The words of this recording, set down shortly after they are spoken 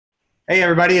Hey,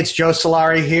 everybody, it's Joe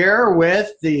Solari here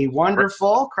with the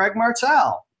wonderful Craig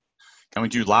Martell. Coming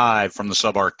to you live from the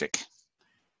subarctic.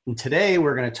 And today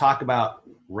we're going to talk about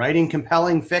writing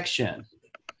compelling fiction.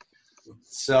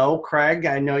 So, Craig,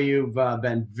 I know you've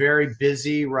been very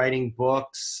busy writing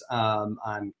books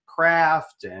on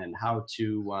craft and how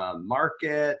to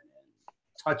market,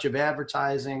 touch of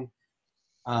advertising.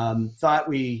 Thought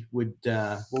we would,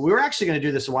 we were actually going to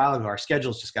do this a while ago. Our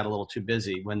schedules just got a little too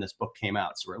busy when this book came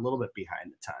out, so we're a little bit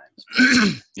behind the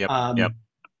times. Yep.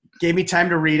 Gave me time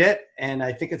to read it, and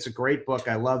I think it's a great book.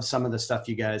 I love some of the stuff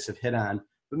you guys have hit on,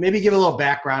 but maybe give a little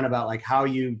background about like how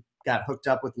you got hooked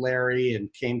up with Larry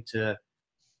and came to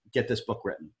get this book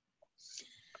written.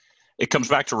 It comes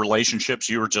back to relationships.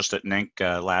 You were just at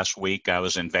NINC last week. I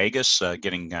was in Vegas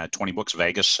getting 20 Books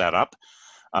Vegas set up.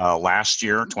 Last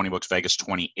year, 20 Books Vegas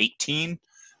 2018,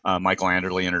 Michael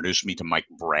Anderle introduced me to Mike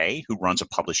Bray, who runs a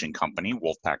publishing company,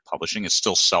 Wolfpack Publishing. It's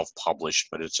still self-published,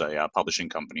 but it's a publishing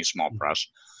company, small press.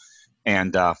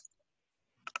 And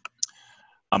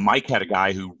Mike had a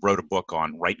guy who wrote a book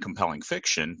on write compelling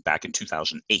fiction back in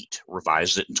 2008,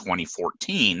 revised it in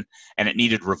 2014, and it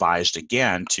needed revised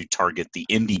again to target the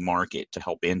indie market to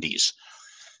help indies.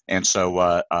 And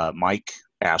so Mike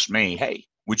asked me, hey,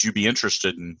 would you be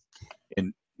interested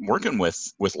in working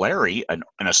with Larry, an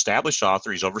established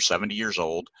author? He's over 70 years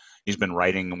old. He's been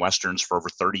writing Westerns for over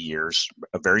 30 years,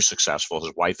 very successful.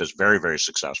 His wife is very, very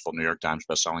successful, New York Times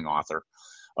bestselling author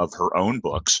of her own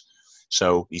books.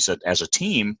 So he said, as a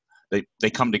team,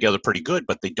 they come together pretty good,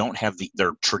 but they don't have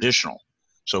they're traditional.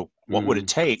 So what would it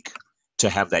take to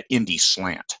have that indie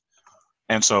slant?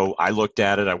 And so I looked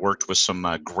at it. I worked with some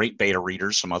great beta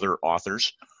readers, some other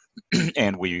authors,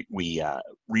 and we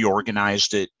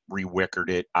reorganized it, rewickered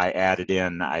it. I added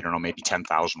in, I don't know, maybe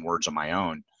 10,000 words of my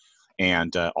own.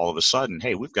 And all of a sudden,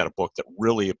 hey, we've got a book that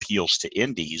really appeals to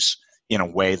indies in a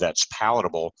way that's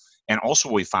palatable. And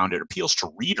also we found it appeals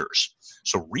to readers.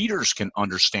 So readers can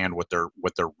understand what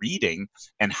they're reading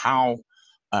and how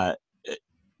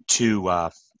to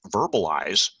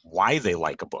verbalize why they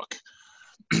like a book.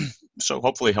 So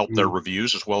hopefully help their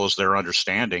reviews as well as their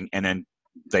understanding. And then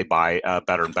they buy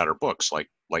better and better books like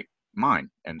mine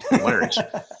and Larry's.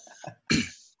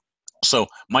 So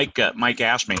Mike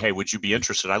asked me, hey, would you be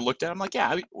interested? I looked at him like,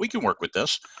 yeah, we can work with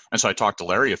this. And so I talked to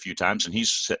Larry a few times, and he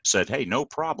said, hey, no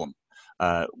problem.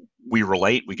 We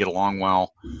relate, we get along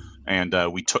well, and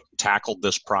we tackled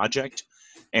this project.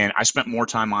 And I spent more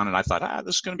time on it. I thought,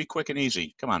 this is going to be quick and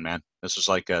easy. Come on, man. This is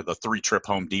like the 3-trip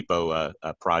Home Depot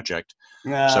project.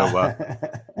 So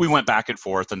we went back and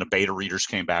forth, and the beta readers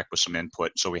came back with some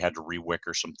input. So we had to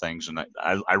rewicker some things. And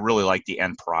I really like the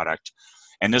end product.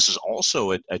 And this is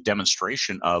also a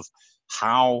demonstration of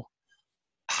how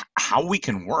we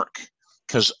can work.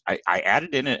 Because I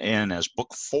added it in as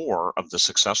book 4 of the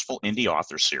Successful Indie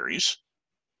Author series.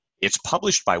 It's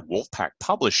published by Wolfpack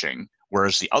Publishing,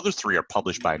 whereas the other 3 are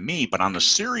published by me, but on the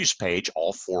series page,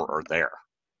 all 4 are there.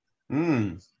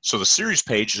 So the series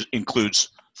page includes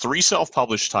 3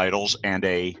 self-published titles and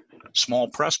a small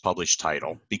press published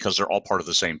title because they're all part of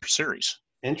the same series.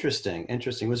 Interesting.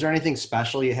 Was there anything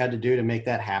special you had to do to make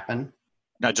that happen?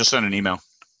 No, just sent an email.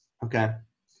 Okay.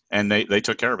 And they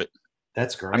took care of it.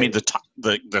 That's great. I mean,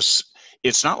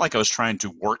 it's not like I was trying to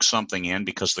work something in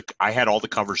because I had all the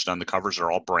covers done. The covers are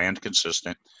all brand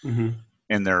consistent, and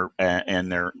they're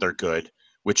good.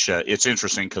 Which it's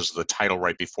interesting because the title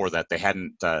right before that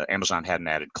Amazon hadn't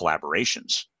added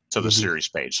collaborations to the series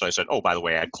page. So I said, oh, by the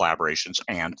way, I had collaborations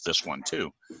and this one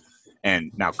too. And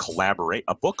now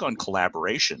a book on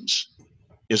collaborations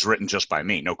is written just by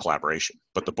me, no collaboration.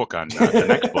 But the book on the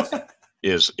next book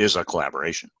is a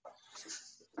collaboration.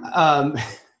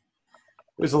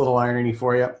 There's a little irony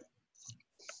for you,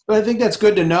 but I think that's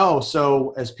good to know.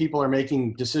 So as people are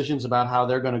making decisions about how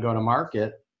they're going to go to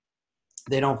market,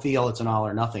 they don't feel it's an all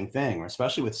or nothing thing,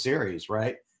 especially with series,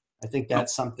 right? I think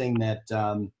that's something that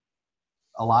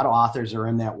a lot of authors are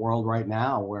in that world right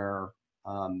now where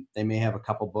they may have a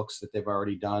couple books that they've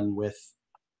already done with,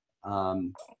 a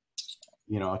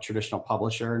traditional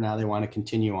publisher. Now they want to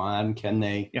continue on. Can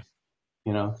they? Yeah.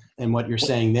 And what you're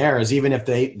saying there is even if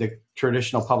the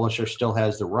traditional publisher still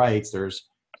has the rights, there's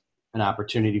an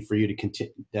opportunity for you to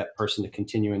that person to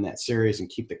continue in that series and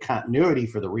keep the continuity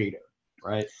for the reader,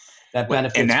 right? That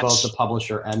benefits both the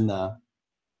publisher and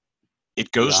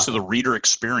it goes to the reader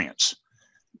experience.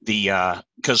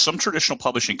 Because some traditional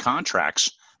publishing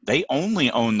contracts, they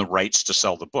only own the rights to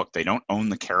sell the book. They don't own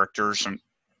the characters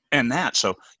and that.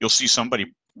 So you'll see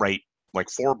somebody write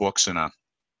like 4 books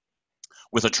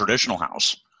with a traditional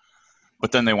house,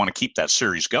 but then they want to keep that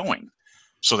series going.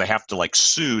 So they have to like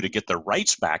sue to get their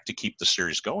rights back to keep the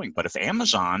series going. But if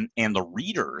Amazon and the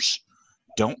readers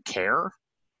don't care,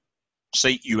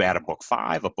 say you add a book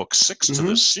 5, a book 6 to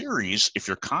the series, if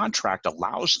your contract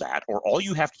allows that, or all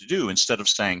you have to do instead of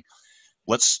saying,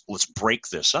 let's break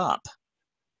this up,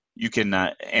 you can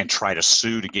and try to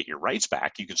sue to get your rights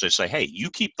back. You can say, hey, you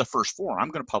keep the first 4. I'm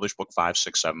going to publish book 5,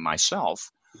 6, 7 myself.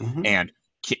 And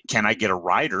can I get a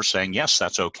writer saying, yes,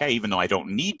 that's okay, even though I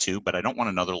don't need to, but I don't want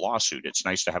another lawsuit. It's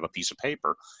nice to have a piece of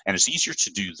paper. And it's easier to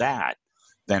do that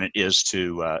than it is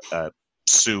to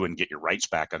sue and get your rights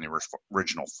back on the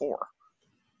original 4.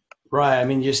 Right. I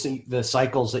mean, just the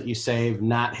cycles that you save,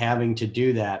 not having to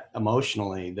do that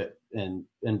emotionally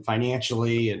and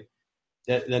financially, and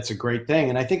that's a great thing.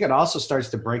 And I think it also starts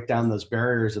to break down those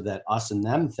barriers of that us and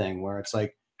them thing, where it's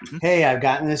like, hey, I've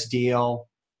gotten this deal.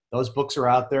 Those books are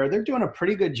out there. They're doing a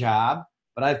pretty good job,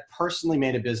 but I've personally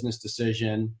made a business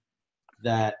decision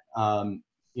that, I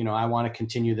want to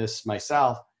continue this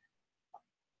myself.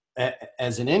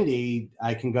 As an indie,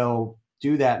 I can go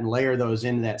do that and layer those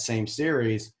into that same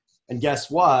series. And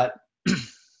guess what?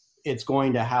 It's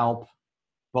going to help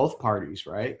both parties,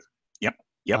 right? Yep.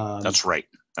 That's right.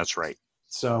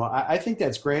 So I think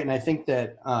that's great. And I think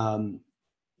that,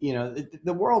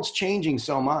 the world's changing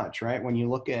so much, right? When you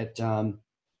look at,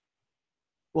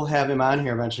 we'll have him on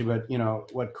here eventually, but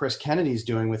what Chris Kennedy's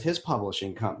doing with his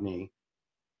publishing company.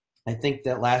 I think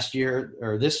that last year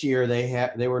or this year,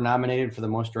 they were nominated for the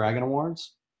most Dragon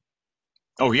Awards.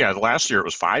 Oh yeah, last year it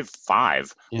was 5.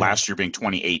 Yeah. Last year being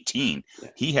 2018,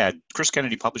 Chris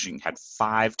Kennedy Publishing had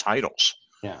 5 titles.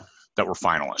 Yeah. That were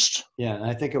finalists. Yeah, and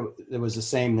I think it was the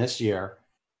same this year.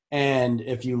 And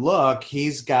if you look,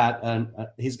 he's got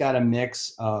a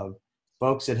mix of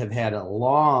folks that have had a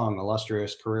long,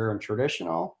 illustrious career in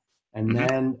traditional, and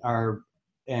then are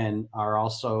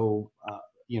also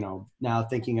now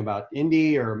thinking about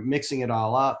indie or mixing it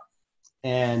all up,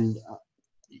 and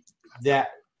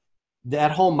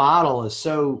that whole model is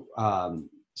so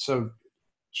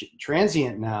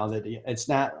transient now that it's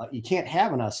not, you can't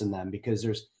have an us and them, because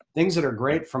there's things that are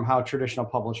great from how traditional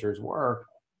publishers work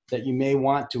that you may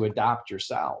want to adopt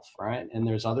yourself, right? And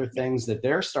there's other things that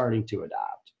they're starting to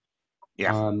adopt.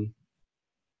 Yeah.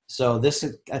 So this,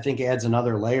 I think, adds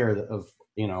another layer of,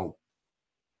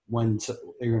 when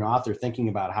you're an author thinking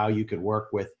about how you could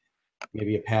work with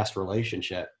maybe a past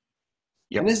relationship.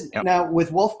 Yep. Now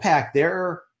with Wolfpack,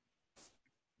 their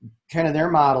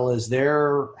model is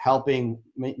they're helping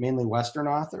mainly Western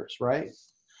authors, right?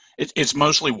 It's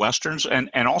mostly Westerns, and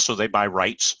also they buy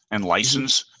rights and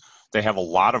license. They have a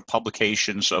lot of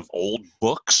publications of old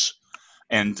books,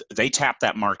 and they tap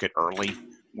that market early,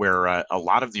 where a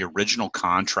lot of the original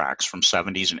contracts from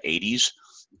 70s and 80s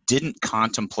didn't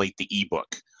contemplate the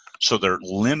ebook. So they're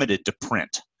limited to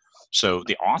print. So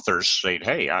the authors say,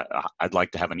 hey, I'd like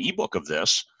to have an ebook of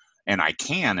this, and I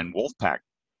can, and Wolfpack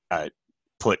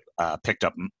picked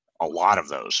up a lot of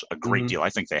those, a great deal.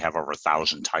 I think they have over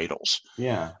 1,000 titles.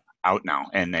 Yeah. Out now,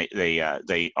 and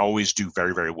they always do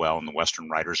very, very well in the Western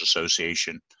Writers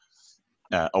Association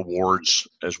awards,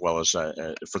 as well as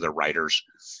for their writers.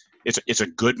 It's a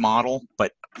good model,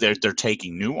 but they're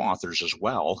taking new authors as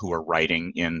well who are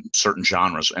writing in certain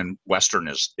genres, and Western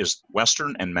is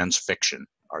Western and men's fiction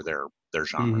are their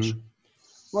genres.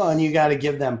 Well, and you got to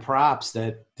give them props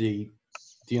that the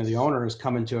owner is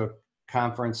coming to a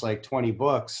conference like 20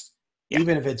 books. Yeah.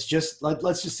 Even if it's just,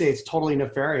 let's just say it's totally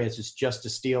nefarious, it's just to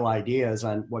steal ideas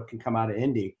on what can come out of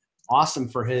indie. Awesome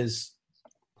for his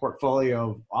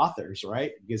portfolio of authors,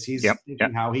 right? Because he's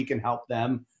thinking how he can help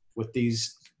them with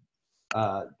these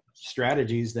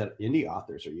strategies that indie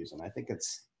authors are using. I think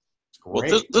it's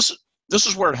great. Well, this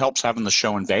is where it helps having the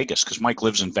show in Vegas, because Mike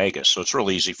lives in Vegas, so it's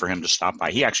real easy for him to stop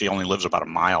by. He actually only lives about a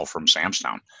mile from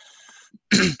Samstown.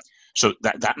 So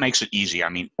that makes it easy. I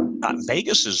mean,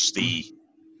 Vegas is the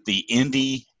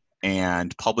indie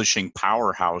and publishing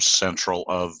powerhouse central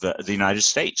of the United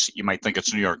States. You might think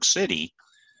it's New York City,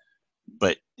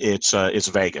 but it's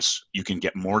Vegas. You can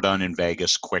get more done in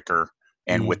Vegas quicker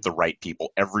and with the right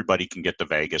people. Everybody can get to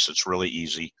Vegas. It's really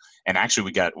easy. And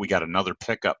actually, we got another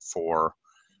pickup for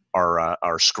our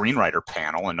screenwriter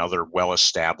panel. Another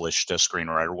well-established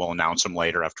screenwriter. We'll announce him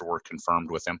later after we're confirmed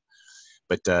with him.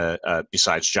 But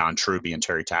besides John Truby and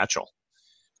Terry Tatchell,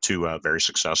 2 very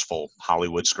successful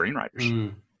Hollywood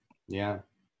screenwriters. Yeah.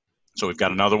 So we've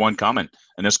got another one coming,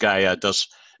 and this guy does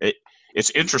it. It's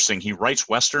interesting. He writes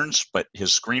Westerns, but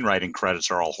his screenwriting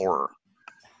credits are all horror.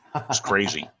 It's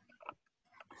crazy.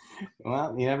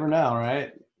 Well, you never know,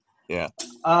 right? Yeah.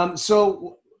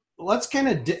 So let's kind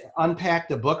of unpack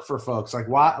the book for folks. Like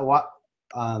what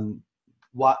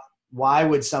why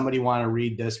would somebody want to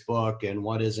read this book and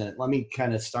what isn't? Let me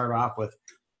kind of start off with,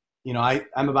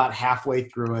 I'm about halfway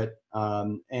through it.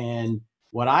 And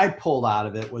what I pulled out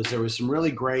of it was there was some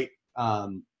really great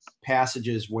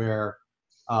passages where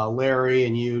Larry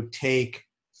and you take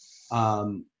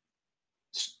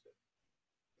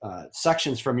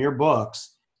sections from your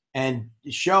books and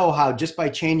show how just by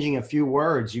changing a few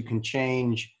words, you can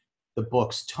change the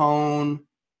book's tone,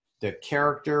 the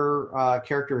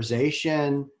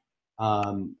characterization,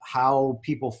 how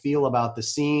people feel about the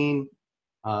scene.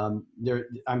 I'm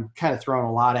kind of throwing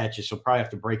a lot at you, so probably have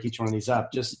to break each one of these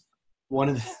up. Just one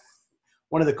of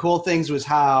the cool things was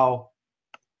how.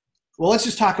 Well, let's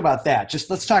just talk about that.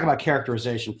 Let's talk about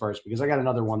characterization first, because I got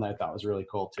another one that I thought was really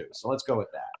cool too. So let's go with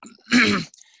that.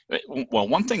 Well,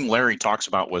 one thing Larry talks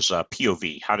about was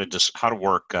POV, how to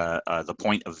work the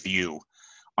point of view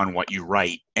on what you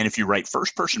write. And if you write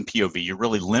first person POV, you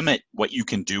really limit what you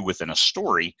can do within a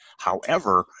story.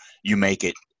 However, you make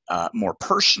it more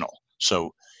personal.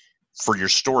 So for your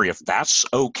story, if that's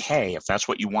okay, if that's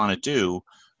what you want to do,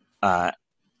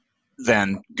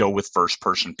 then go with first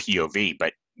person POV.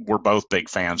 But we're both big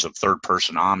fans of third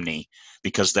person omni,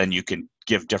 because then you can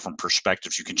give different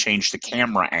perspectives. You can change the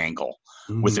camera angle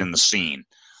within the scene.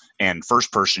 And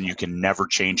first person, you can never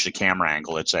change the camera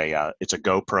angle. It's a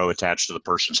GoPro attached to the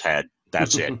person's head.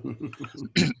 That's it.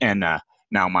 And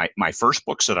now my first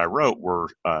books that I wrote were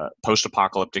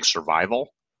post-apocalyptic survival.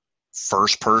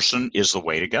 First person is the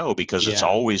way to go, because it's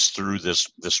always through this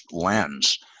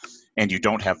lens, and you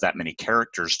don't have that many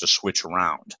characters to switch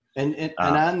around. And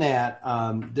on that,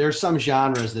 there's some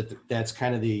genres that's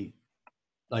kind of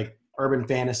like urban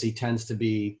fantasy tends to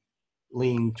be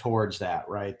lean towards that,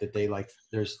 right? That they like.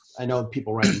 I know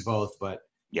people writing both, but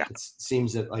it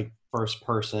seems that like first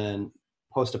person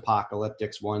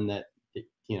post-apocalyptic's one that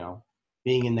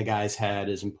being in the guy's head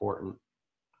is important.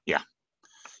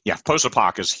 Yeah,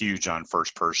 post-apoc is huge on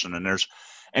first person, and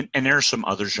there's some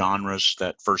other genres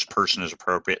that first person is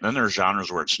appropriate, and then there's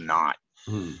genres where it's not.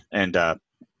 And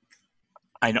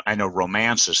I know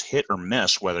romance is hit or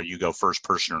miss whether you go first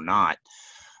person or not,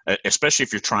 especially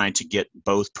if you're trying to get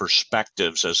both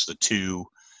perspectives as the two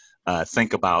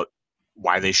think about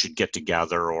why they should get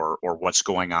together or what's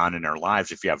going on in their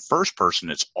lives. If you have first person,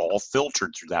 it's all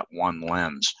filtered through that one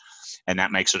lens, and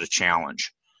that makes it a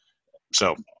challenge.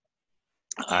 So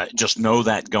just know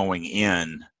that going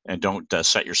in, and don't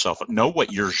set yourself up. Know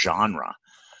what your genre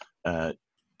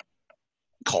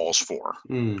calls for,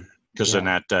 because then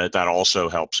that also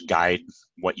helps guide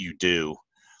what you do.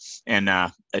 And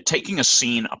taking a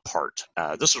scene apart.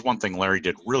 This is one thing Larry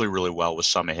did really, really well with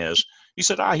some of his. He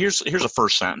said, here's a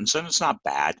first sentence, and it's not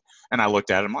bad. And I looked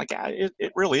at him like,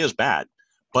 it really is bad.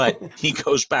 But he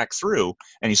goes back through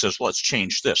and he says, let's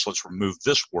change this. Let's remove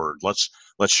this word. Let's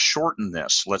shorten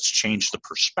this. Let's change the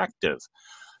perspective.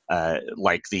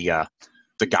 Like the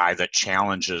guy that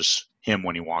challenges him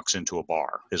when he walks into a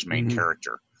bar, his main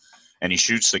character, and he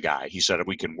shoots the guy. He said,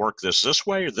 we can work this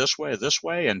way or this way or this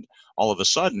way. And all of a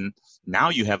sudden, now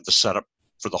you have the setup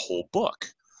for the whole book.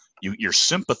 You're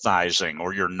sympathizing,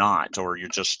 or you're not, or you're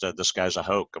just this guy's a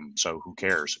hokum, so who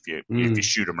cares if you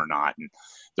shoot him or not. And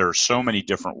there are so many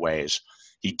different ways.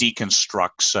 He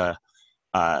deconstructs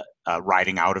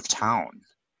riding out of town.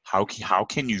 How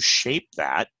can you shape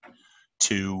that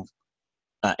to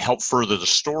help further the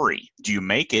story? Do you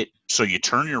make it so you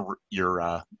turn your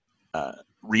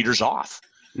readers off?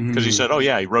 Because he said, oh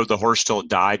yeah, he rode the horse till it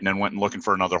died and then went and looking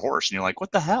for another horse. And you're like,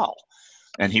 what the hell?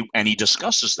 And he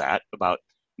discusses that about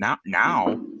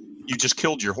now you just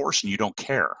killed your horse and you don't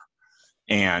care.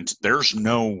 And there's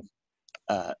no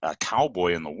a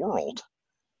cowboy in the world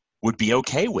would be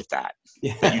okay with that.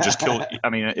 That you just killed.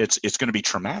 I mean, it's going to be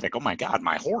traumatic. Oh my God,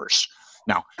 my horse.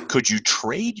 Now, could you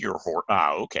trade your horse?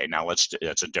 Okay, now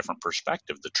it's a different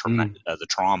perspective. The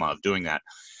trauma of doing that.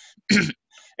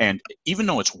 And even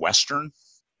though it's Western,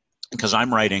 because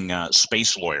I'm writing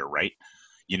Space Lawyer, right?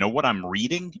 You know what I'm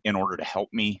reading in order to help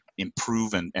me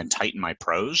improve and tighten my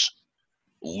prose?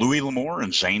 Louis L'Amour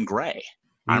and Zane Grey.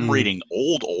 I'm reading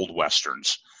old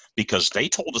Westerns, because they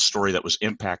told a story that was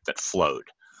impact, that flowed.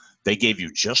 They gave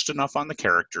you just enough on the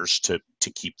characters to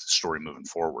keep the story moving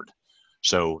forward.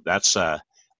 So that's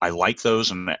I like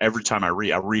those, and every time I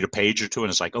read a page or two,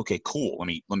 and it's like, okay, cool. Let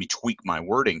me tweak my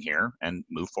wording here and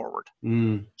move forward.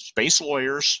 Space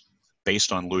Lawyers,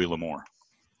 based on Louis L'Amour.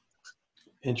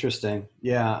 Interesting,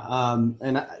 yeah.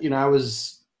 And I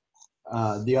was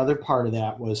the other part of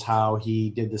that was how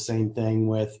he did the same thing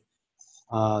with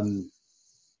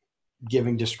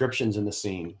giving descriptions in the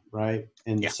scene, right?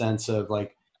 In the sense of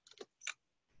like,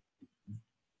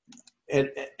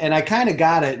 and I kind of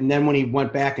got it. And then when he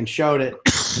went back and showed it,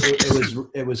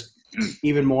 it was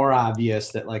even more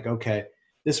obvious that like, okay,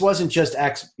 this wasn't just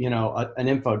an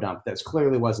info dump. That's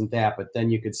clearly wasn't that, but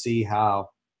then you could see how,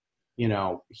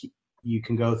 you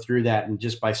can go through that, and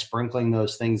just by sprinkling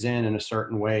those things in a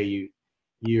certain way,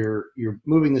 you're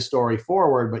moving the story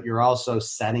forward, but you're also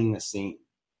setting the scene.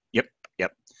 Yep.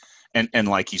 Yep. And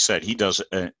like you said, he does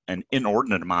an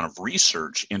inordinate amount of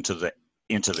research into the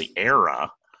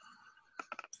era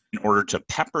in order to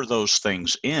pepper those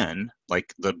things in,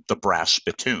 like the brass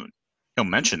spittoon. He'll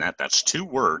mention that's 2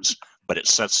 words, but it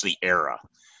sets the era,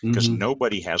 because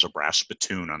nobody has a brass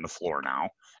spittoon on the floor now,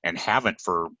 and haven't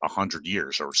for 100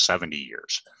 years or 70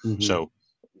 years. So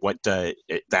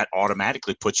that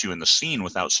automatically puts you in the scene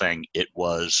without saying it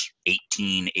was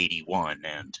 1881,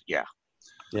 and yeah,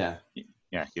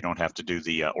 you don't have to do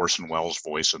the Orson Welles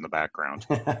voice in the background.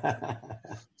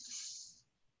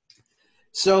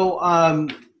 So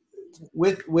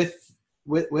with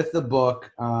the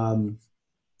book,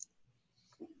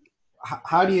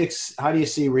 how do you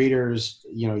see readers,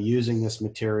 using this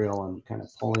material and kind of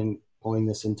pulling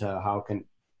this into how can,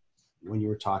 when you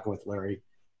were talking with Larry,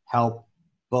 help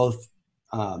both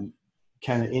kind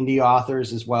of indie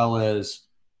authors as well as,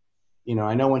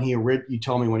 I know when you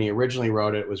told me when he originally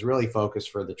wrote it, it was really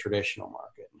focused for the traditional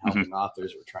market and helping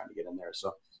authors who were trying to get in there.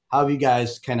 So how have you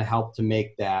guys kind of helped to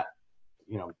make that,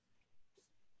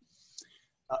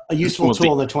 a useful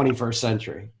tool in the 21st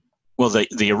century? Well,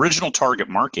 the original target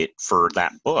market for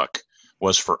that book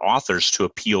was for authors to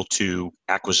appeal to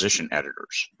acquisition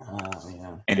editors.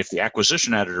 Yeah. And if the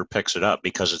acquisition editor picks it up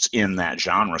because it's in that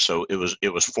genre, so it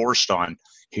was forced on,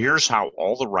 here's how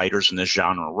all the writers in this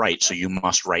genre write, so you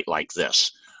must write like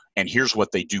this. And here's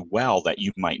what they do well that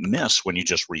you might miss when you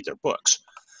just read their books.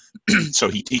 So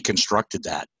he deconstructed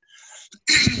that.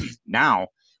 Now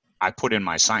I put in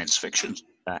my science fiction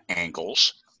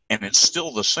angles, and it's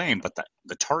still the same, but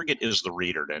the target is the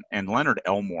reader. And Leonard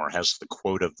Elmore has the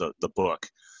quote of the book,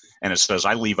 and it says,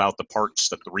 I leave out the parts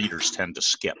that the readers tend to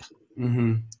skip.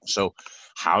 So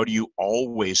how do you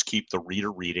always keep the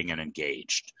reader reading and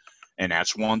engaged? And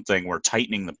that's one thing we're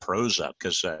tightening the prose up,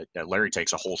 because Larry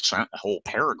takes a whole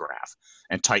paragraph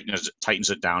and tightens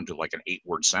it down to like an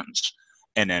 8-word sentence,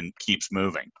 and then keeps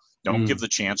moving. Don't give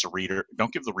the reader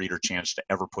a chance to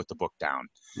ever put the book down.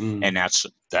 And that's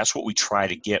what we try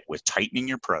to get with tightening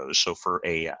your prose. So for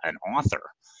an author,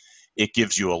 it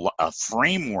gives you a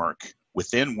framework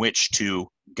within which to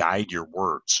guide your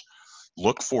words.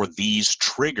 Look for these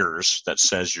triggers that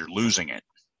says you're losing it,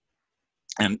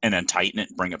 and then tighten it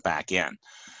and bring it back in.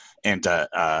 And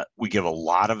we give a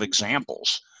lot of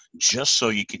examples just so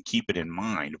you can keep it in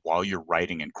mind while you're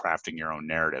writing and crafting your own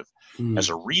narrative. As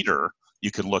a reader, you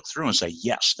can look through and say,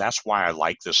 yes, that's why I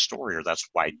like this story, or that's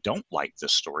why I don't like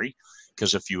this story.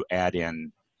 Because if you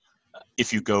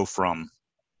go from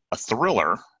a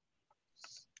thriller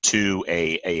to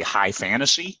a high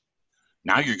fantasy,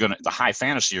 now the high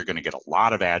fantasy, you're going to get a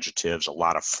lot of adjectives, a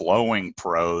lot of flowing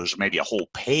prose, maybe a whole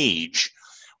page.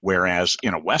 Whereas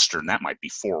in a Western, that might be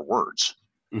 4 words.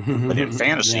 But in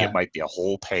fantasy, it might be a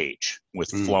whole page with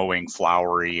flowing,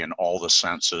 flowery, and all the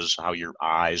senses, how your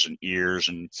eyes and ears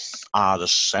and the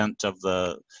scent of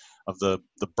the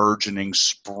burgeoning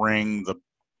spring, the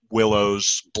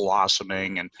willows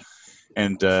blossoming, and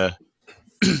in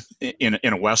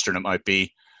a Western, it might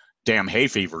be, damn, hay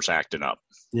fever's acting up.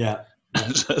 Yeah.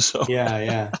 So.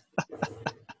 Yeah.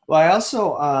 Well, I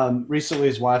also recently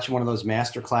was watching one of those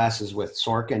master classes with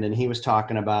Sorkin, and he was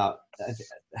talking about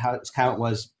how it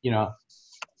was,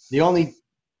 the only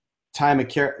time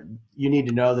you need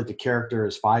to know that the character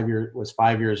is 5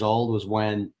 years old was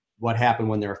when what happened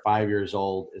when they were 5 years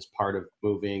old is part of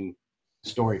moving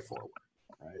the story forward.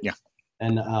 Right. Yeah.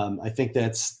 And I think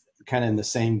that's kind of in the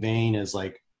same vein as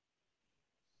like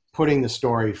putting the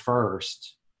story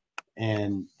first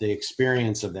and the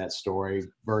experience of that story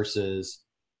versus,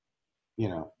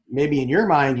 maybe in your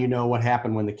mind, what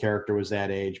happened when the character was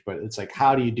that age, but it's like,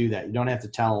 how do you do that? You don't have to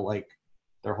tell like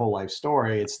their whole life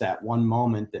story. It's that one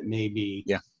moment that may be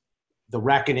the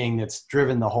reckoning that's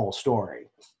driven the whole story.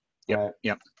 Yep. Right?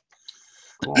 Yep.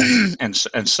 Cool. and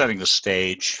setting the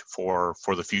stage for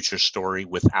the future story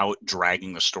without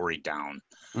dragging the story down.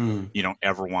 You don't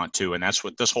ever want to. And that's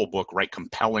what this whole book, Right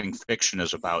Compelling Fiction,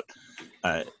 is about,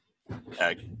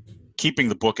 keeping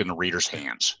the book in the reader's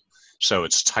hands. So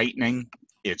it's tightening,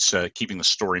 it's keeping the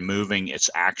story moving, it's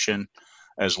action.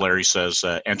 As Larry says,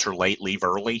 enter late, leave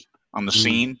early on the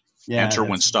scene. Enter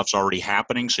when stuff's already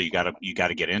happening, so you got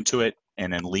to get into it,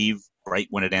 and then leave right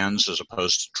when it ends, as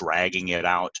opposed to dragging it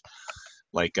out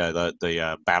like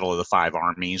the Battle of the Five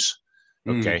Armies.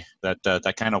 Okay,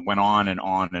 that kind of went on and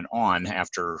on and on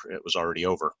after it was already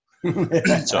over.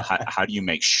 So how do you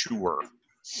make sure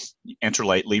you enter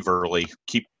late, leave early,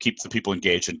 keep the people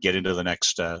engaged, and get into the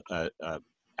next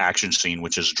action scene,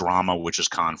 which is drama, which is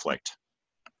conflict.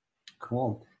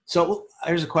 Cool. So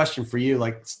here's a question for you.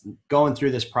 Like, going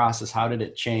through this process, how did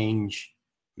it change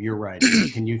your writing?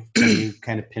 Can you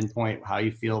kind of pinpoint how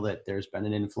you feel that there's been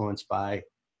an influence by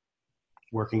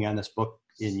working on this book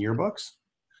in your books?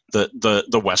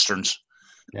 The Westerns.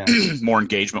 Yeah. More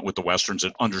engagement with the Westerns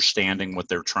and understanding what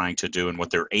they're trying to do and what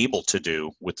they're able to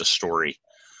do with the story.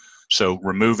 So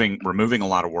removing a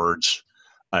lot of words,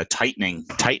 tightening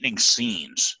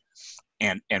scenes,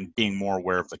 and being more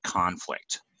aware of the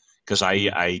conflict. Because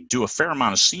I do a fair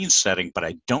amount of scene setting, but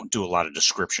I don't do a lot of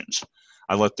descriptions.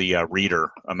 I let the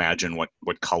reader imagine what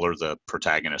color the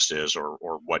protagonist is, or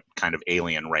what kind of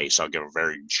alien race. I'll give a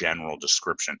very general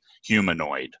description,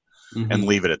 humanoid, and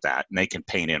leave it at that. And they can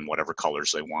paint in whatever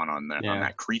colors they want on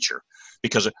that creature,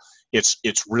 because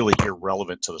it's really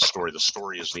irrelevant to the story. The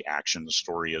story is the action. The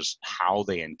story is how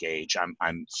they engage.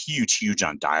 I'm huge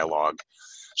on dialogue,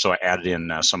 so I added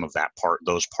in some of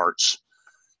those parts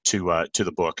to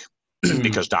the book,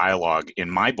 because dialogue in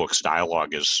my books,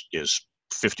 dialogue is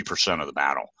 50% of the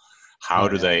battle. How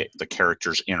do the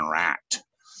characters interact?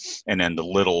 And then the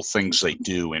little things they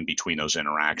do in between those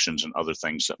interactions and other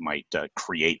things that might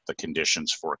create the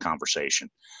conditions for a conversation.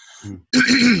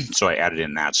 So I added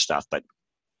in that stuff. But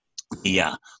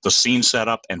the scene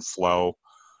setup and flow,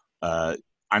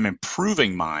 I'm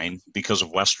improving mine because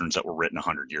of Westerns that were written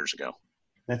 100 years ago.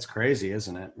 That's crazy,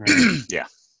 isn't it? Right?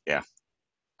 Yeah.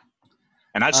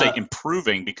 And I'd say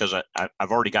improving because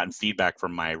I've already gotten feedback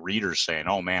from my readers saying,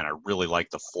 "Oh man, I really like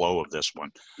the flow of this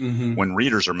one." When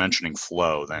readers are mentioning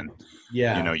flow, then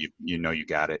you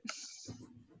got it.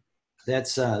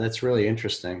 That's really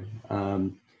interesting.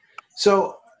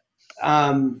 So,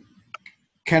 kind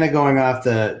of going off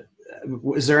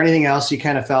is there anything else you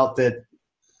kind of felt that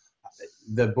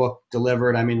the book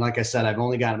delivered? I mean, like I said, I've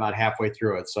only gotten about halfway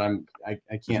through it, so I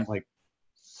can't like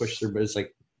push through, but it's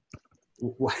like,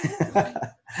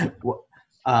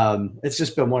 it's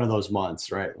just been one of those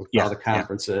months, right? With all the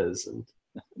conferences and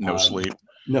no sleep.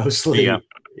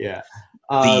 Yeah.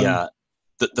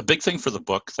 The big thing for the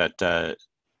book that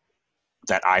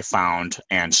I found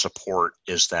and support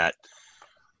is that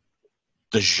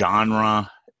the genre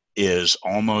is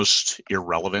almost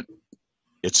irrelevant.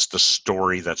 It's the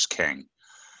story that's king.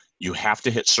 You have to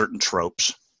hit certain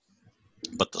tropes,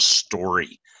 but the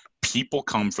story. People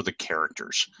come for the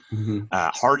characters.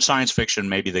 Hard science fiction,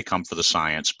 maybe they come for the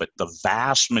science, but the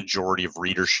vast majority of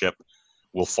readership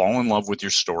will fall in love with your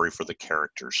story for the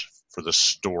characters, for the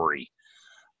story.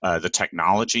 The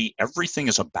technology, everything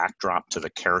is a backdrop to the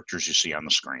characters you see on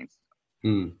the screen.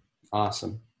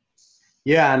 Awesome.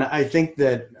 Yeah, and I think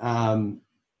that,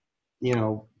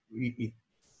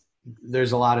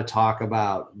 there's a lot of talk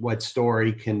about what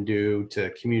story can do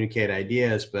to communicate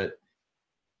ideas, but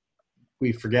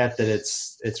we forget that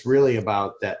it's really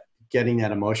about getting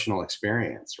that emotional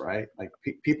experience, right? Like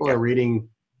people are reading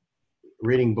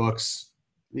books.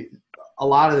 A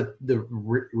lot of the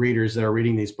readers that are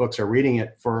reading these books are reading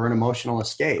it for an emotional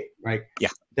escape, right? Yeah.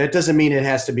 That doesn't mean it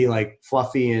has to be like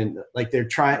fluffy and like they're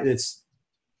trying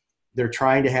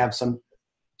to have some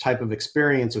type of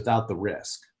experience without the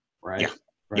risk, right? Yeah.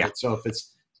 Right. Yeah. So if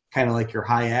it's kind of like your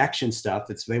high action stuff,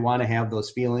 they want to have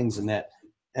those feelings and that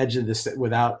edge of this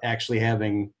without actually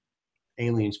having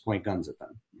aliens point guns at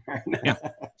them.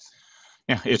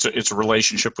 It's a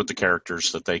relationship with the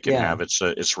characters that they can have.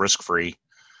 It's risk-free,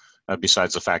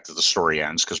 besides the fact that the story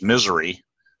ends, because Misery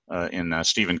in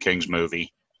Stephen King's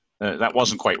movie, that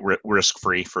wasn't quite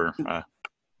risk-free for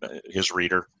his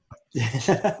reader.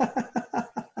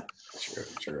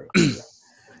 True.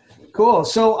 Cool.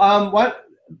 So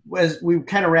as we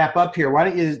kind of wrap up here, why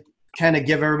don't you kind of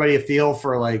give everybody a feel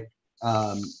for like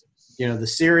the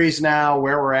series now,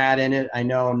 where we're at in it. I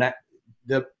know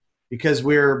because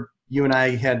you and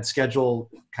I had schedule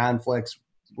conflicts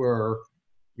where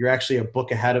you're actually a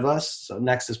book ahead of us. So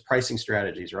next is pricing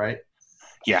strategies, right?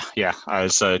 Yeah. I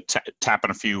was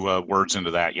tapping a few words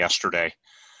into that yesterday,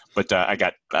 but I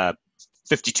got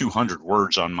 5,200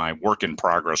 words on my work in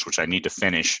progress, which I need to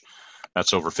finish.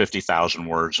 That's over 50,000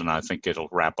 words, and I think it'll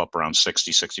wrap up around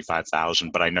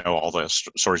 65,000. But I know all the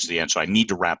stories at the end, so I need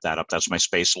to wrap that up. That's my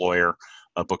Space Lawyer,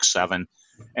 book 7.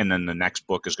 And then the next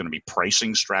book is going to be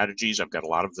pricing strategies. I've got a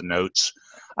lot of the notes.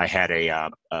 I had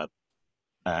an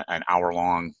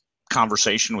hour-long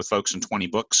conversation with folks in 20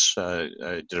 books. I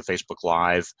did a Facebook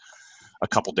Live a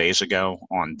couple days ago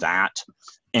on that,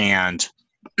 and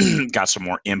got some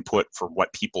more input for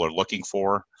what people are looking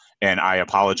for. And I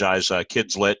apologize,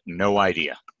 Kids Lit, no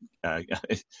idea.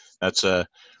 That's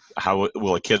how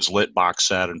will a kid's lit box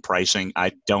set and pricing?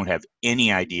 I don't have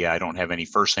any idea. I don't have any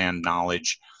firsthand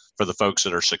knowledge. For the folks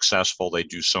that are successful, they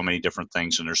do so many different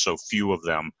things, and there's so few of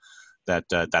them that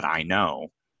I know.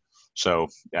 So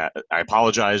I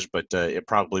apologize, but it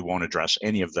probably won't address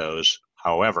any of those.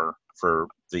 However, for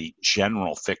the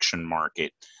general fiction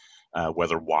market,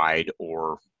 whether wide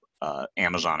or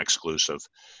Amazon exclusive,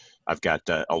 I've got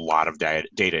a lot of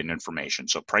data and information.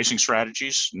 So pricing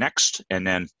strategies next, and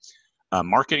then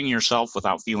marketing yourself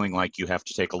without feeling like you have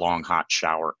to take a long hot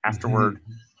shower afterward.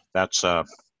 Mm-hmm. That's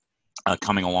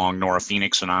coming along. Nora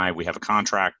Phoenix and I, we have a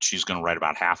contract. She's going to write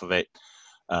about half of it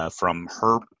from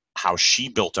her, how she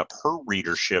built up her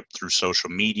readership through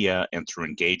social media and through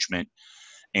engagement.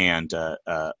 And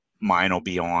mine will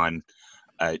be on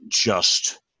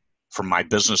just from my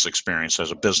business experience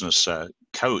as a business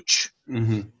coach,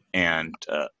 mm-hmm. and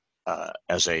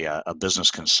as a business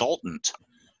consultant.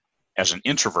 As an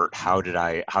introvert, how did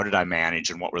I manage,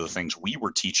 and what were the things we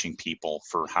were teaching people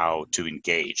for how to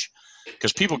engage?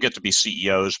 Because people get to be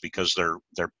CEOs because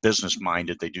they're business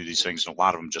minded. They do these things, and a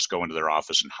lot of them just go into their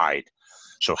office and hide.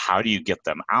 So how do you get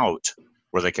them out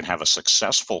where they can have a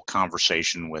successful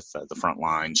conversation with the front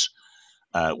lines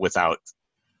without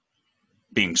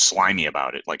being slimy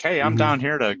about it? Like, hey, I'm mm-hmm. down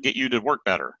here to get you to work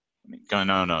better. I mean,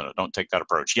 no, don't take that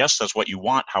approach. Yes, that's what you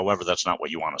want. However, that's not what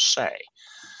you want to say.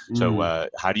 So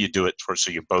how do you do it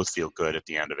so you both feel good at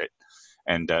the end of it,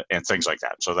 and things like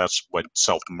that. So that's what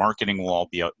self-marketing will all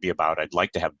be about. I'd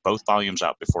like to have both volumes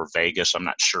out before Vegas. I'm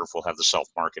not sure if we'll have the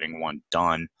self-marketing one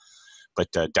done, but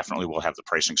definitely we'll have the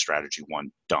pricing strategy one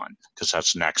done, because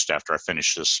that's next after I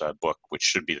finish this book, which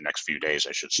should be the next few days.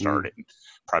 I should start it and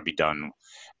probably be done,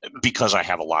 because I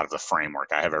have a lot of the framework.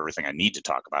 I have everything I need to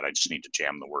talk about. I just need to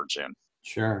jam the words in.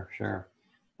 Sure.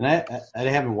 And I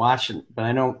haven't watched it, but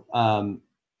I know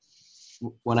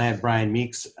when I had Brian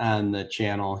Meeks on the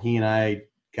channel, he and I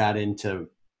got into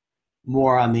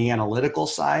more on the analytical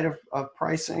side of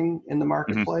pricing in the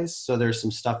marketplace. Mm-hmm. So there's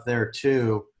some stuff there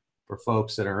too for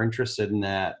folks that are interested in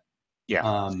that. Yeah.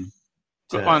 And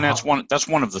that's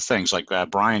one of the things. Like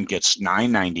Brian gets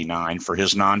 $9.99 for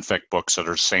his nonfic books that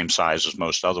are the same size as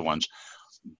most other ones,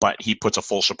 but he puts a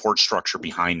full support structure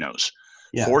behind those.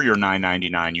 Yeah. For your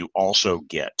 $9.99, you also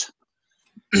get.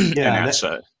 Yeah. And that's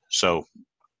so.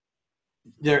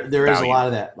 There is a lot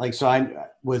of that. Like, so I'm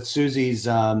with Susie's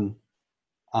last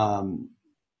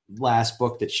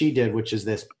book that she did, which is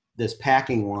this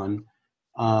packing one.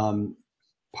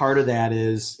 Part of that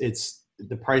is it's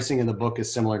the pricing of the book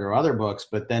is similar to other books,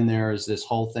 but then there's this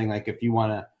whole thing. Like, if you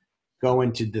want to go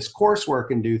into this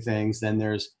coursework and do things, then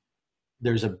there's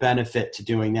a benefit to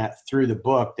doing that through the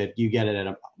book, that you get it at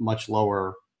a much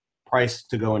lower price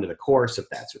to go into the course, if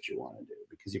that's what you want to do,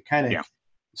 because you kind of, yeah.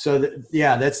 So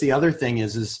that's the other thing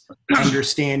is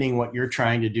understanding what you're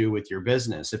trying to do with your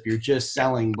business. If you're just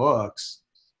selling books,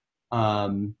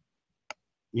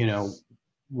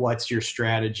 what's your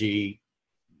strategy?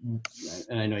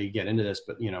 And I know you get into this,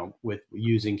 but with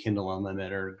using Kindle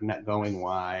Unlimited or not going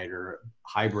wide or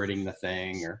hybriding the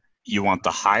thing, or you want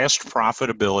the highest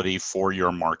profitability for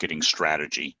your marketing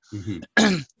strategy.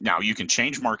 Mm-hmm. Now you can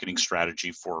change marketing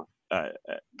strategy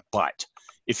but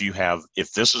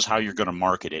if this is how you're going to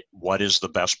market it, what is the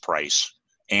best price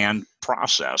and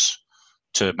process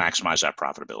to maximize that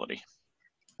profitability?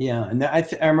 Yeah. And I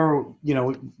remember,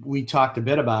 we talked a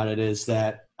bit about it, is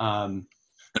that,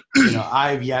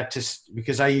 I've yet to,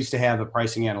 because I used to have a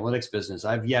pricing analytics business,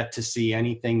 I've yet to see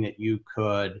anything that you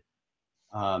could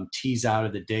tease out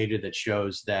of the data that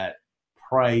shows that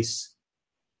price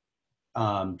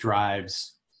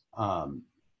drives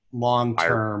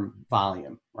long-term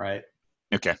volume, right?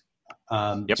 Okay.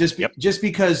 Just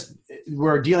because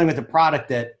we're dealing with a product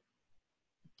that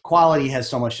quality has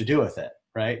so much to do with it,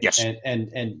 right? Yes.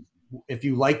 And if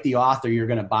you like the author, you're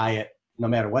going to buy it no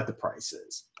matter what the price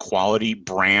is. Quality,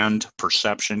 brand,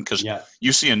 perception. Because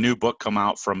you see a new book come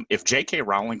out if J.K.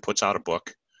 Rowling puts out a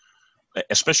book,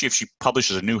 especially if she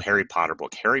publishes a new Harry Potter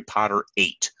book, Harry Potter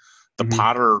 8, the mm-hmm.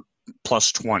 Potter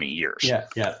plus 20 years.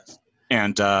 Yeah.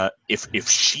 And if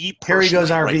she Harry goes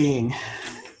RVing.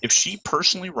 If she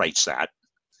personally writes that,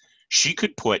 she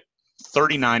could put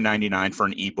 $39.99 for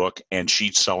an ebook, and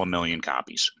she'd sell 1 million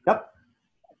copies. Yep.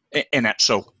 And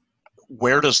so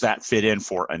where does that fit in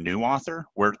for a new author?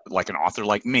 Where, like an author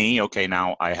like me, okay,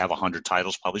 now I have 100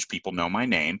 titles published, people know my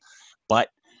name, but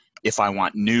if I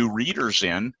want new readers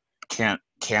in, can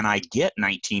I get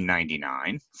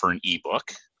 $19.99 for an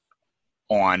ebook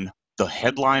on the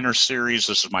headliner series?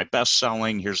 This is my best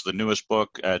selling. Here's the newest book.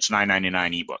 It's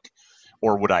 $9.99 ebook.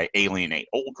 or would I alienate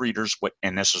old readers?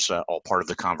 And this is all part of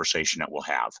the conversation that we'll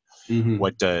have.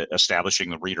 What establishing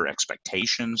the reader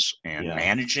expectations and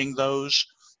managing those,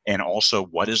 and also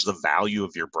what is the value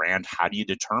of your brand? How do you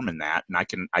determine that? And I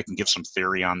can give some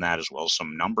theory on that as well as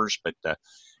some numbers, but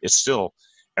it's still,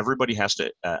 everybody has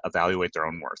to evaluate their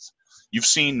own worth.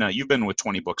 You've been with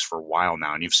 20 books for a while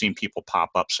now, and you've seen people pop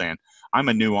up saying, I'm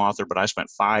a new author, but I spent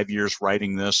 5 years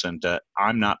writing this, and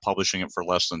I'm not publishing it for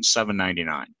less than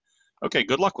 $7.99. Okay,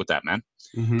 good luck with that, man.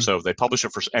 So they publish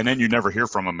it and then you never hear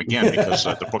from them again because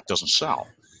the book doesn't sell,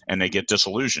 and they get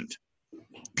disillusioned.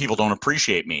 People don't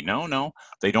appreciate me. No,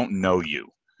 they don't know you.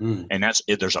 And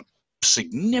there's a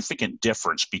significant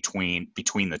difference between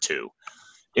the two.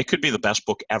 It could be the best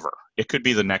book ever. It could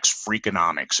be the next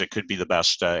Freakonomics. It could be the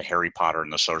best Harry Potter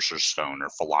and the Sorcerer's Stone or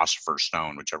Philosopher's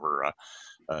Stone, whichever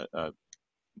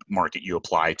market you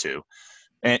apply to.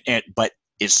 But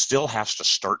it still has to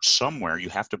start somewhere. You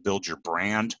have to build your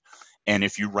brand. And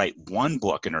if you write one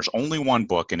book, and there's only one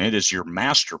book, and it is your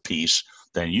masterpiece,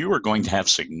 then you are going to have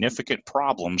significant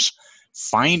problems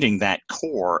finding that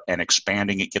core and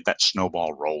expanding it, get that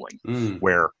snowball rolling,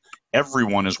 where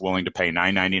everyone is willing to pay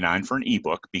 $9.99 for an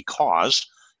ebook because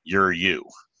you're you.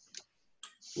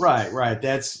 Right.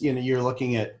 That's, you're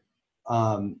looking at,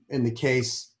 in the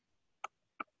case,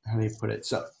 how do you put it?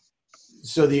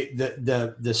 So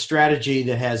the strategy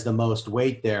that has the most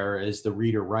weight there is the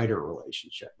reader-writer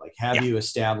relationship. Like, have you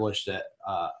established a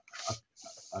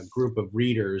group of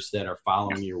readers that are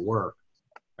following your work,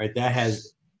 right?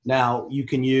 Now you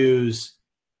can use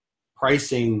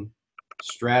pricing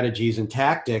strategies and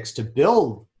tactics to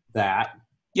build that.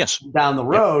 Yes. Down the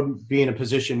road, be in a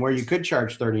position where you could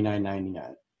charge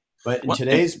 $39.99. But in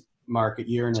today's market,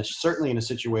 you're certainly in a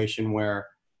situation where,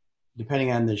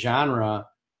 depending on the genre,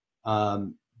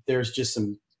 there's just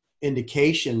some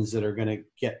indications that are going to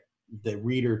get the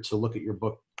reader to look at your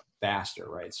book faster,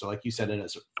 right? So like you said,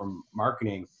 from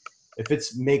marketing, if it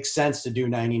makes sense to do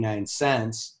 99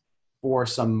 cents for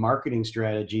some marketing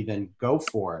strategy, then go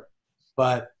for it.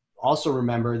 But also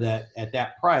remember that at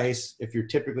that price, if you're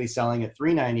typically selling at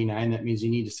 $3.99, that means you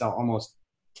need to sell almost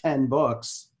 10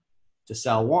 books to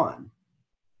sell one.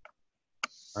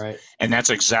 Right. And that's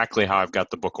exactly how I've got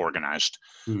the book organized.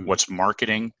 What's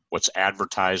marketing, what's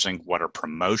advertising, what are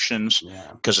promotions?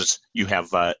 Because you have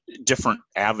different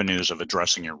avenues of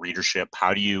addressing your readership.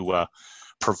 How do you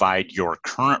provide your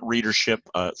current readership,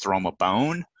 throw them a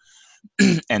bone?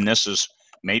 And this is,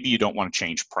 maybe you don't want to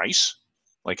change price.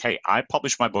 Like, hey, I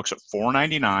publish my books at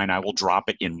 $4.99. I will drop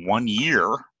it in 1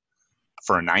 year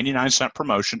for a 99-cent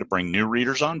promotion to bring new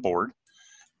readers on board.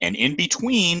 And in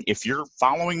between, if you're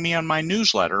following me on my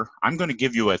newsletter, I'm going to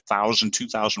give you 1,000,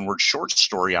 2,000 word short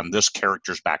story on this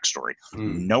character's backstory.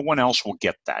 No one else will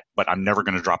get that, but I'm never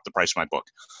going to drop the price of my book.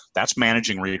 That's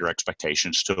managing reader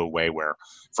expectations to a way where,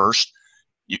 first,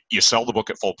 you sell the book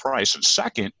at full price, and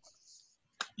second,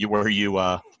 you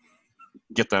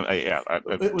get them.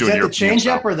 Was that the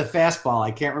change-up or the fastball?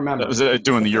 I can't remember. It was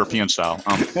doing the European style.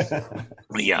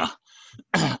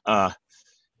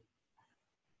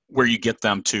 Where you get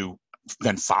them to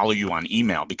then follow you on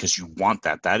email because you want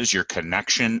that. That is your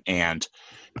connection. And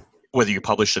whether you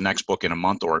publish the next book in a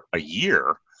month or a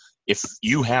year, if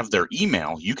you have their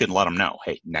email, you can let them know,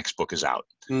 hey, next book is out.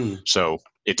 So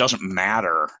it doesn't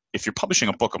matter. If you're publishing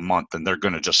a book a month, then they're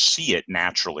going to just see it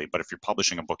naturally. But if you're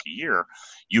publishing a book a year,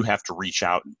 you have to reach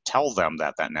out and tell them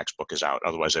that next book is out.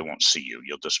 Otherwise, they won't see you.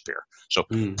 You'll disappear. So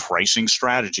pricing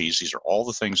strategies, these are all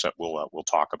the things that we'll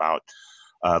talk about.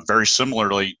 Very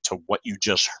similarly to what you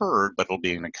just heard, but it'll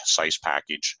be in a concise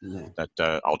package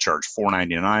that I'll charge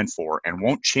 $4.99 for, and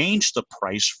won't change the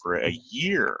price for a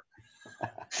year.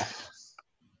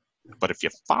 But if you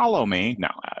follow me,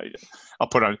 I'll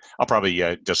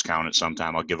probably discount it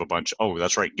sometime. I'll give a bunch. Oh,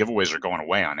 that's right, giveaways are going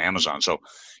away on Amazon. So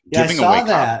giving away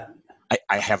that.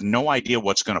 I have no idea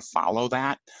what's going to follow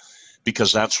that,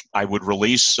 because I would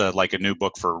release like a new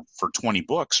book for 20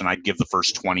 books, and I'd give the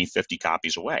first 20, 50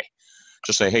 copies away.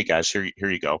 Just say, hey guys, here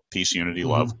you go. Peace, unity,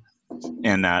 love.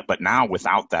 And but now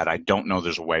without that, I don't know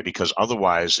there's a way, because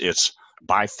otherwise it's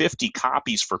buy 50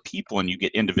 copies for people and you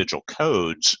get individual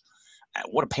codes.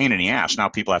 What a pain in the ass. Now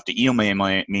people have to email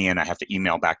me and I have to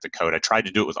email back the code. I tried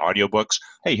to do it with audiobooks.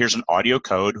 Hey, here's an audio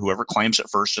code. Whoever claims it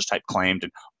first, just type claimed.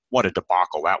 And what a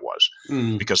debacle that was,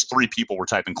 because 3 people were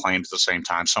typing claims at the same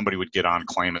time. Somebody would get on,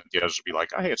 claim it. The others would be like,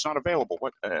 oh, hey, it's not available.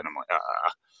 What? And I'm like,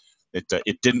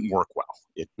 It didn't work well.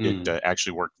 It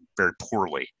actually worked very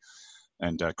poorly,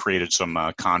 and created some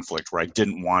conflict where I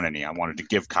didn't want any. I wanted to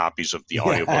give copies of the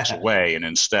audiobooks away, and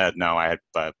instead, no, I had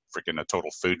freaking a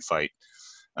total food fight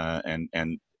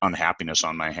and unhappiness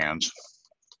on my hands.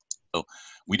 So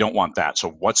We don't want that. So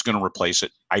what's going to replace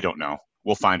it? I don't know.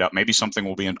 We'll find out. Maybe something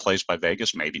will be in place by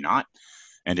Vegas, maybe not.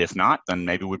 And if not, then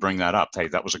maybe we bring that up. Hey,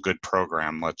 that was a good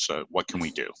program. Let's, what can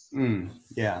we do?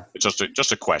 Yeah. It's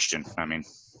just a question. I mean,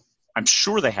 I'm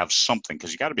sure they have something,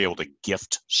 because you got to be able to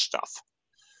gift stuff.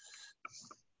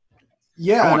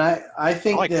 Yeah, I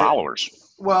think I like followers.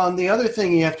 Well, and the other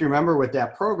thing you have to remember with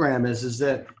that program is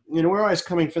that, we're always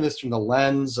coming for this from the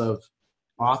lens of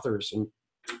authors, and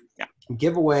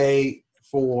giveaway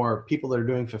for people that are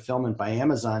doing fulfillment by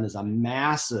Amazon is a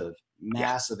massive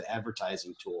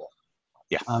advertising tool.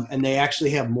 Yeah. And they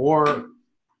actually have more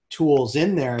tools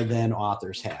in there than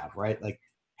authors have, right? Like,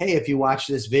 hey, if you watch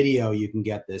this video, you can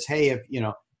get this. Hey, if,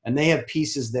 and they have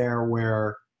pieces there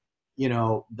where,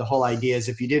 the whole idea is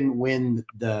if you didn't win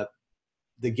the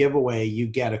giveaway, you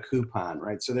get a coupon,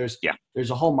 right? So there's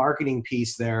a whole marketing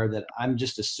piece there that I'm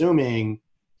just assuming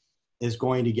is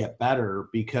going to get better,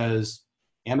 because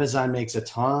Amazon makes a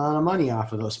ton of money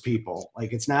off of those people.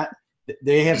 Like, it's not,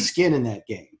 they have skin in that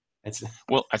game.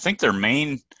 Well, I think their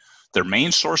main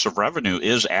source of revenue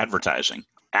is advertising,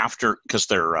 because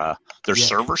their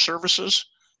server services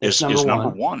is number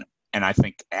one. And I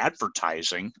think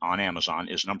advertising on Amazon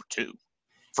is number two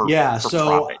for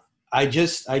profit. I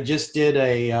just did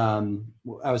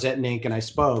I was at NINC and I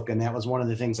spoke, and that was one of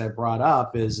the things I brought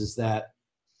up is that,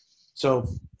 so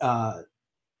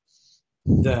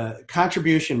the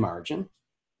contribution margin,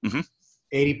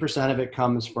 80% of it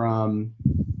comes from,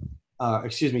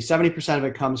 70% of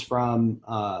it comes from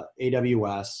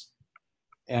AWS,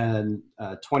 and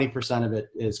 20% of it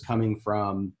is coming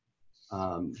from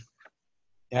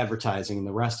advertising, and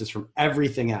the rest is from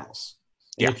everything else.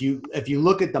 And if you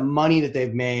look at the money that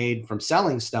they've made from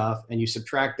selling stuff, and you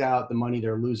subtract out the money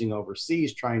they're losing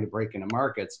overseas trying to break into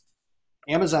markets,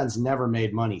 Amazon's never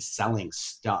made money selling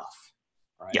stuff,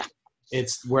 right? Yeah.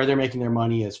 It's where they're making their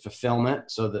money is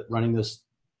fulfillment, so that running those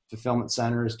fulfillment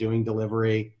centers, doing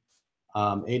delivery,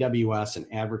 AWS, and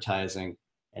advertising.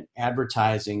 And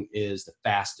advertising is the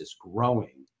fastest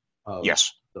growing of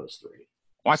those three.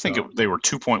 Well, I think they were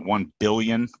 2.1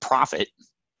 billion profit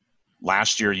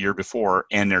last year before,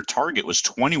 and their target was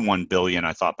 21 billion,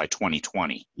 I thought, by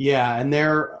 2020. Yeah, and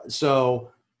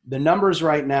so the numbers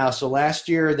right now, so last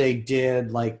year they did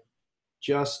like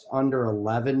just under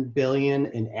 11 billion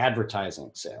in advertising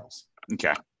sales.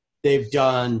 Okay. They've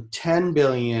done 10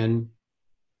 billion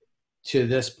to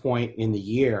this point in the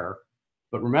year.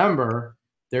 But remember,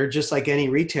 they're just like any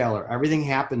retailer. Everything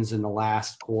happens in the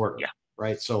last quarter. Yeah.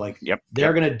 Right. So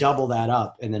they're going to double that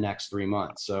up in the next 3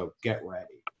 months. So get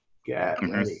ready. Get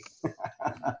ready.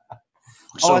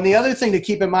 And the other thing to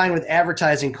keep in mind with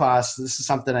advertising costs, this is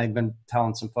something I've been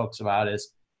telling some folks about,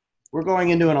 is we're going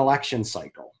into an election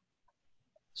cycle.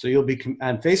 So you'll be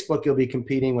on Facebook, you'll be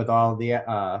competing with all the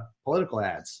political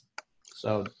ads.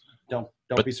 So don't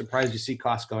be surprised you see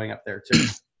costs going up there too.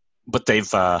 But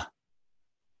they've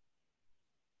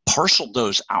parceled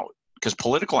those out, because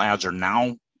political ads are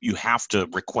now, you have to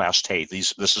request, hey,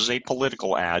 this is a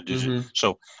political ad. Mm-hmm.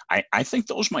 So I think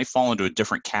those might fall into a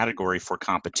different category for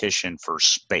competition for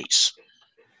space,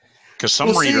 because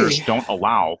some readers don't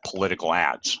allow political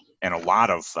ads, and a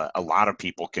lot of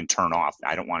people can turn off,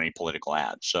 I don't want any political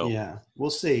ads. So yeah,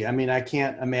 we'll see. I mean, I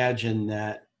can't imagine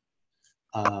that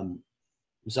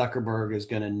Zuckerberg is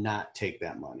going to not take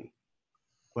that money,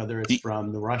 whether it's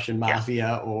from the Russian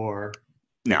mafia or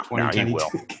No, he will.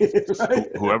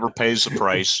 Right? Whoever pays the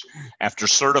price after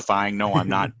certifying, no, I'm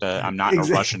not exactly. A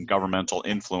Russian governmental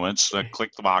influence.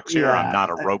 Click the box here. I'm not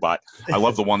a robot. I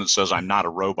love the one that says I'm not a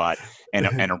robot, and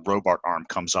a robot arm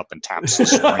comes up and taps the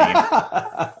screen.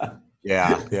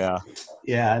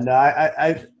 Yeah. No,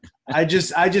 I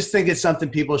just think it's something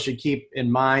people should keep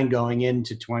in mind going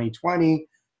into 2020.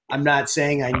 I'm not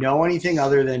saying I know anything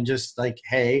other than just like,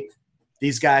 hey,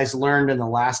 these guys learned in the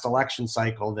last election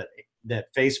cycle that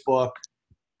Facebook,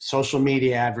 social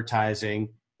media advertising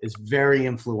is very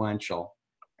influential.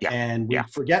 Yeah. And we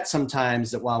forget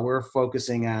sometimes that while we're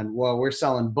focusing on, we're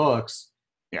selling books,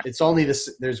 it's only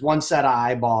there's one set of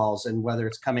eyeballs, and whether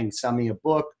it's sell me a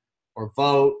book or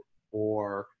vote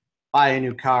or buy a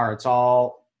new car, it's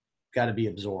all got to be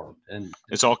absorbed. And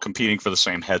it's all competing for the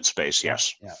same headspace.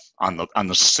 Yes. Yeah. On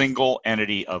the single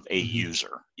entity of a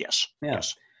user. Yes. Yeah.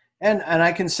 Yes. And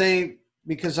I can say,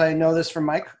 because I know this from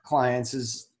my clients,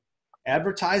 is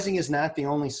advertising is not the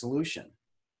only solution,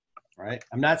 right?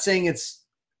 I'm not saying it's,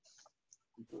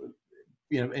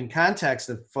 in context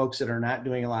of folks that are not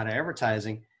doing a lot of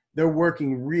advertising, they're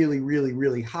working really, really,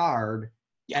 really hard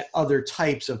at other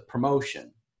types of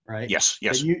promotion, right? Yes.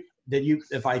 That you,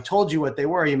 if I told you what they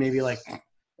were, you may be like,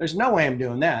 there's no way I'm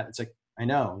doing that. It's like, I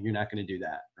know you're not going to do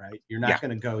that, right? You're not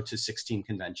going to go to 16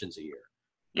 conventions a year,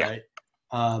 right?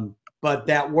 But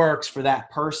that works for that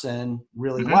person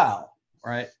really well,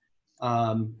 right?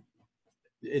 Well,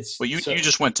 you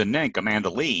just went to NINC, Amanda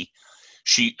Lee.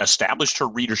 She established her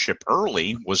readership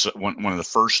early, was one of the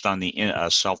first on the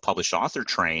self-published author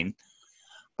train.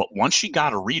 But once she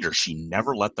got a reader, she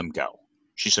never let them go.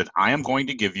 She said, I am going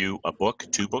to give you a book,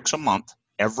 2 books a month,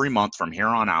 every month from here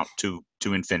on out to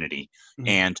infinity.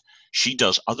 And she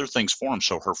does other things for them.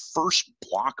 So her first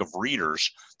block of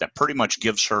readers that pretty much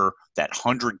gives her that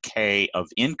 100K of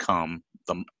income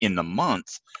in the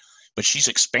month, but she's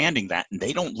expanding that and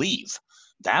they don't leave.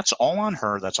 That's all on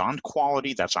her. That's on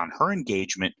quality. That's on her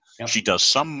engagement. She does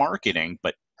some marketing,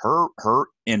 but her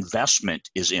investment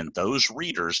is in those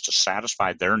readers to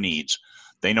satisfy their needs.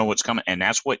 They know what's coming, and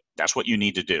that's what you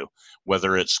need to do.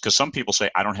 Whether it's because some people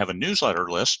say, I don't have a newsletter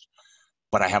list,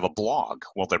 but I have a blog.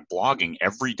 Well, they're blogging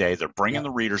every day. They're bringing the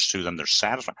readers to them. They're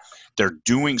satisfied. They're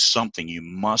doing something. You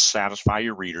must satisfy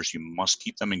your readers. You must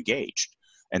keep them engaged,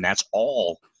 and that's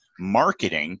all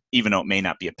marketing, even though it may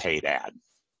not be a paid ad.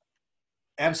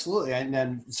 Absolutely. And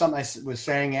then something I was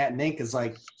saying at NINC is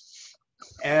like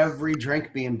every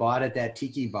drink being bought at that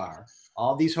tiki bar,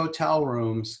 all these hotel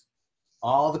rooms,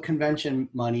 all the convention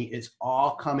money, it's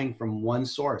all coming from one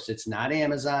source. It's not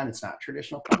Amazon. It's not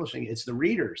traditional publishing. It's the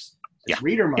readers. It's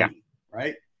reader money,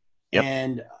 right?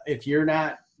 And if you're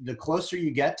not, the closer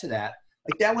you get to that,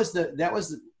 like that was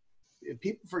the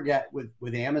people forget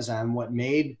with Amazon, what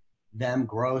made them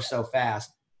grow so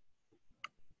fast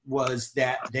was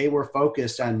that they were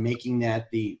focused on making that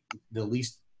the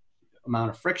least amount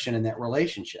of friction in that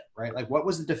relationship, right? Like what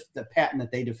was the patent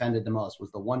that they defended the most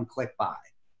was the one-click buy.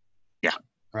 Yeah.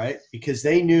 Right? Because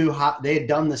they knew how they had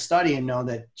done the study and know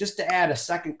that just to add a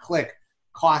second click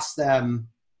costs them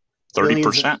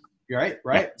 30%. Right?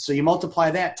 Yeah. So you multiply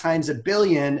that times $1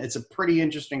 billion, it's a pretty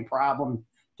interesting problem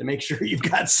to make sure you've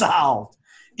got solved.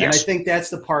 And I think that's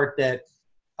the part that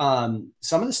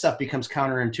some of the stuff becomes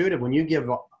counterintuitive when you give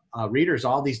readers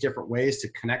all these different ways to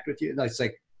connect with you. It's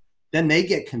like, then they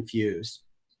get confused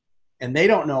and they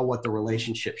don't know what the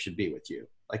relationship should be with you.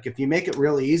 Like if you make it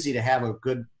really easy to have a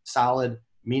good, solid,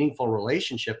 meaningful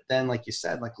relationship, then like you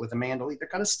said, like with Amanda Lee, they're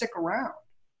going to stick around.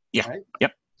 Yeah. Right?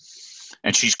 Yep.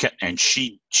 And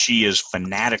she is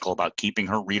fanatical about keeping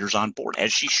her readers on board,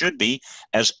 as she should be,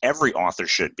 as every author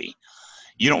should be.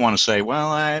 You don't want to say,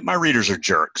 well, my readers are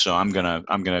jerks, so I'm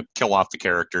gonna kill off the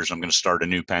characters. I'm gonna start a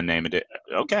new pen name.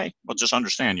 Okay, well, just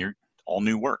understand you're all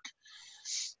new work.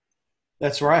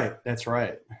 That's right. That's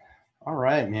right. All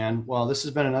right, man. Well, this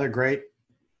has been another great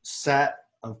set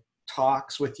of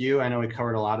talks with you. I know we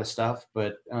covered a lot of stuff,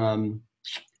 but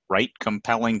Write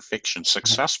Compelling Fiction,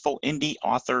 Successful Indie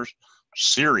Author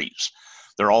Series.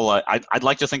 They're all. I'd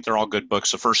like to think they're all good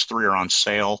books. The first 3 are on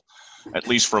sale, at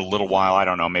least for a little while. I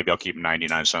don't know. Maybe I'll keep them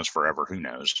 99 cents forever. Who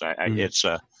knows?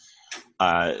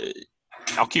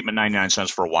 I'll keep them at 99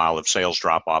 cents for a while. If sales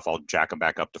drop off, I'll jack them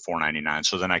back up to $4.99,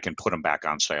 so then I can put them back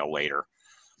on sale later.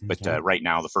 But right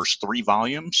now, the first 3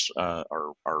 volumes are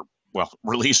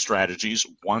release strategies.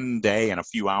 One day and a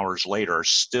few hours later are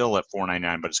still at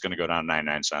 $4.99, but it's going to go down to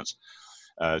 99 cents.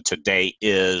 Today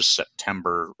is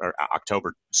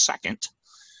October 2nd.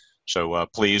 So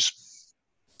please,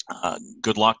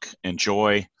 good luck,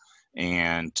 enjoy,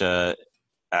 and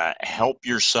help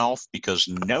yourself, because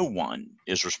no one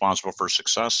is responsible for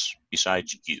success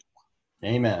besides you.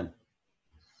 Amen.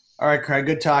 All right, Craig,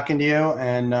 good talking to you.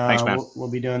 And thanks, man. We'll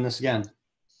be doing this again.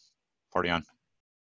 Party on.